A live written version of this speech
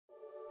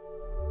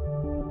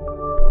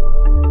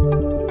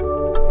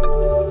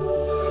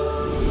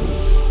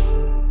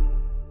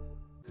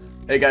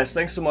Hey guys,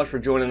 thanks so much for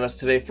joining us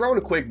today. Throwing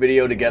a quick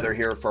video together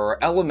here for our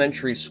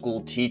elementary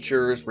school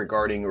teachers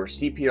regarding your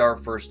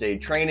CPR first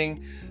aid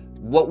training.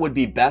 What would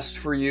be best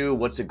for you?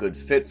 What's a good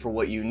fit for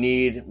what you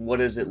need? What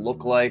does it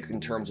look like in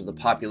terms of the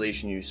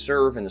population you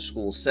serve in the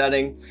school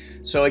setting?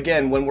 So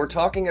again, when we're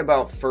talking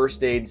about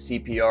first aid,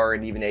 CPR,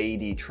 and even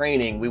AED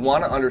training, we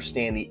want to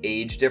understand the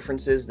age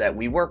differences that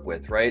we work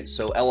with, right?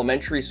 So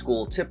elementary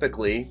school,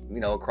 typically,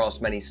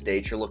 across many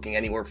states, you're looking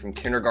anywhere from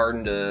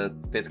kindergarten to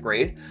 5th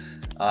grade.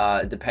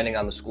 Depending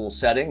on the school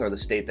setting or the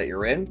state that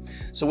you're in.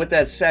 So with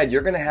that said,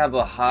 you're going to have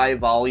a high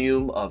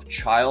volume of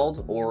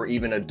child or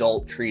even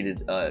adult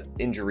treated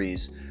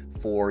injuries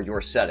for your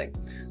setting.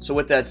 So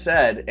with that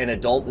said, an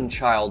adult and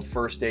child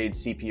first aid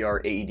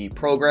CPR AED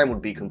program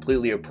would be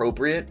completely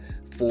appropriate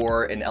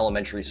for an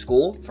elementary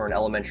school, for an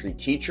elementary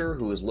teacher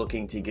who is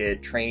looking to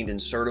get trained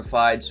and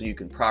certified so you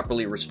can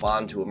properly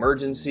respond to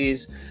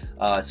emergencies,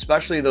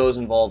 especially those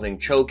involving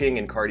choking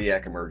and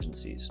cardiac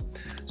emergencies.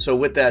 So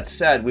with that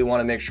said, we want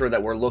to make sure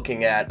that we're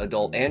looking at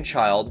adult and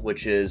child,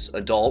 which is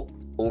adult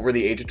over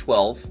the age of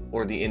 12,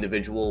 or the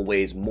individual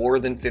weighs more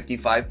than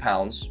 55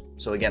 pounds.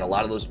 So again, a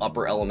lot of those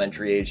upper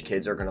elementary age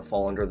kids are going to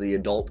fall under the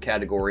adult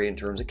category in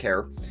terms of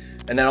care.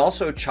 And then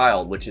also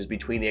child, which is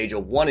between the age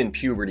of 1 and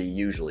puberty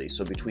usually,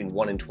 so between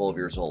 1 and 12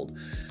 years old.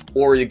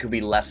 Or it could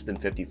be less than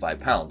 55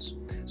 pounds.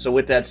 So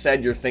with that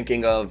said, you're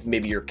thinking of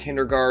maybe your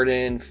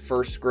kindergarten,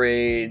 1st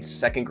grade,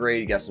 2nd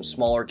grade, you got some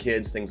smaller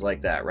kids, things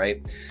like that,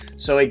 right?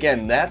 So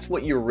again, that's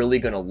what you're really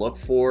going to look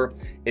for.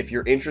 If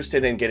you're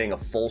interested in getting a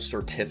full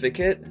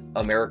certificate,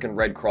 American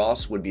Red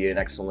Cross would be an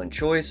excellent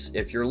choice.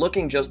 If you're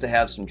looking just to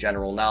have some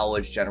general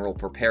knowledge, general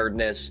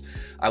preparedness,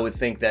 I would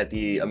think that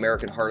the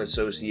American Heart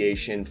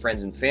Association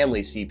Friends and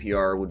Family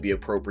CPR would be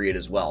appropriate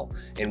as well,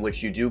 in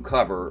which you do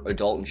cover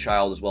adult and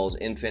child as well as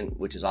infant,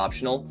 which is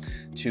optional,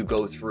 to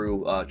go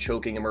through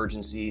choking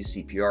emergencies,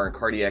 CPR and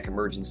cardiac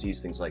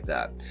emergencies, things like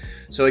that.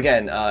 So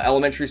again,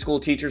 elementary school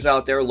teachers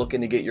out there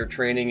looking to get your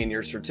training and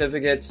your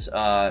certificates,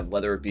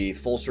 whether it be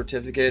full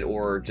certificate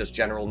or just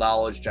general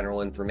knowledge,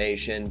 general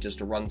information, just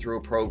to run through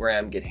a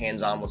program, get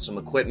hands-on with some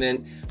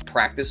equipment,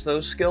 practice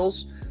those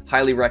skills.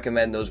 Highly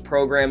recommend those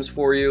programs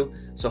for you.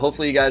 So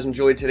hopefully you guys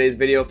enjoyed today's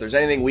video. If there's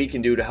anything we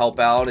can do to help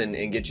out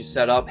and get you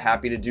set up,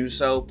 happy to do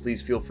so.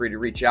 Please feel free to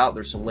reach out.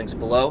 There's some links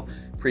below.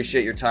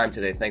 Appreciate your time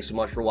today. Thanks so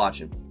much for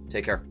watching.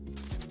 Take care.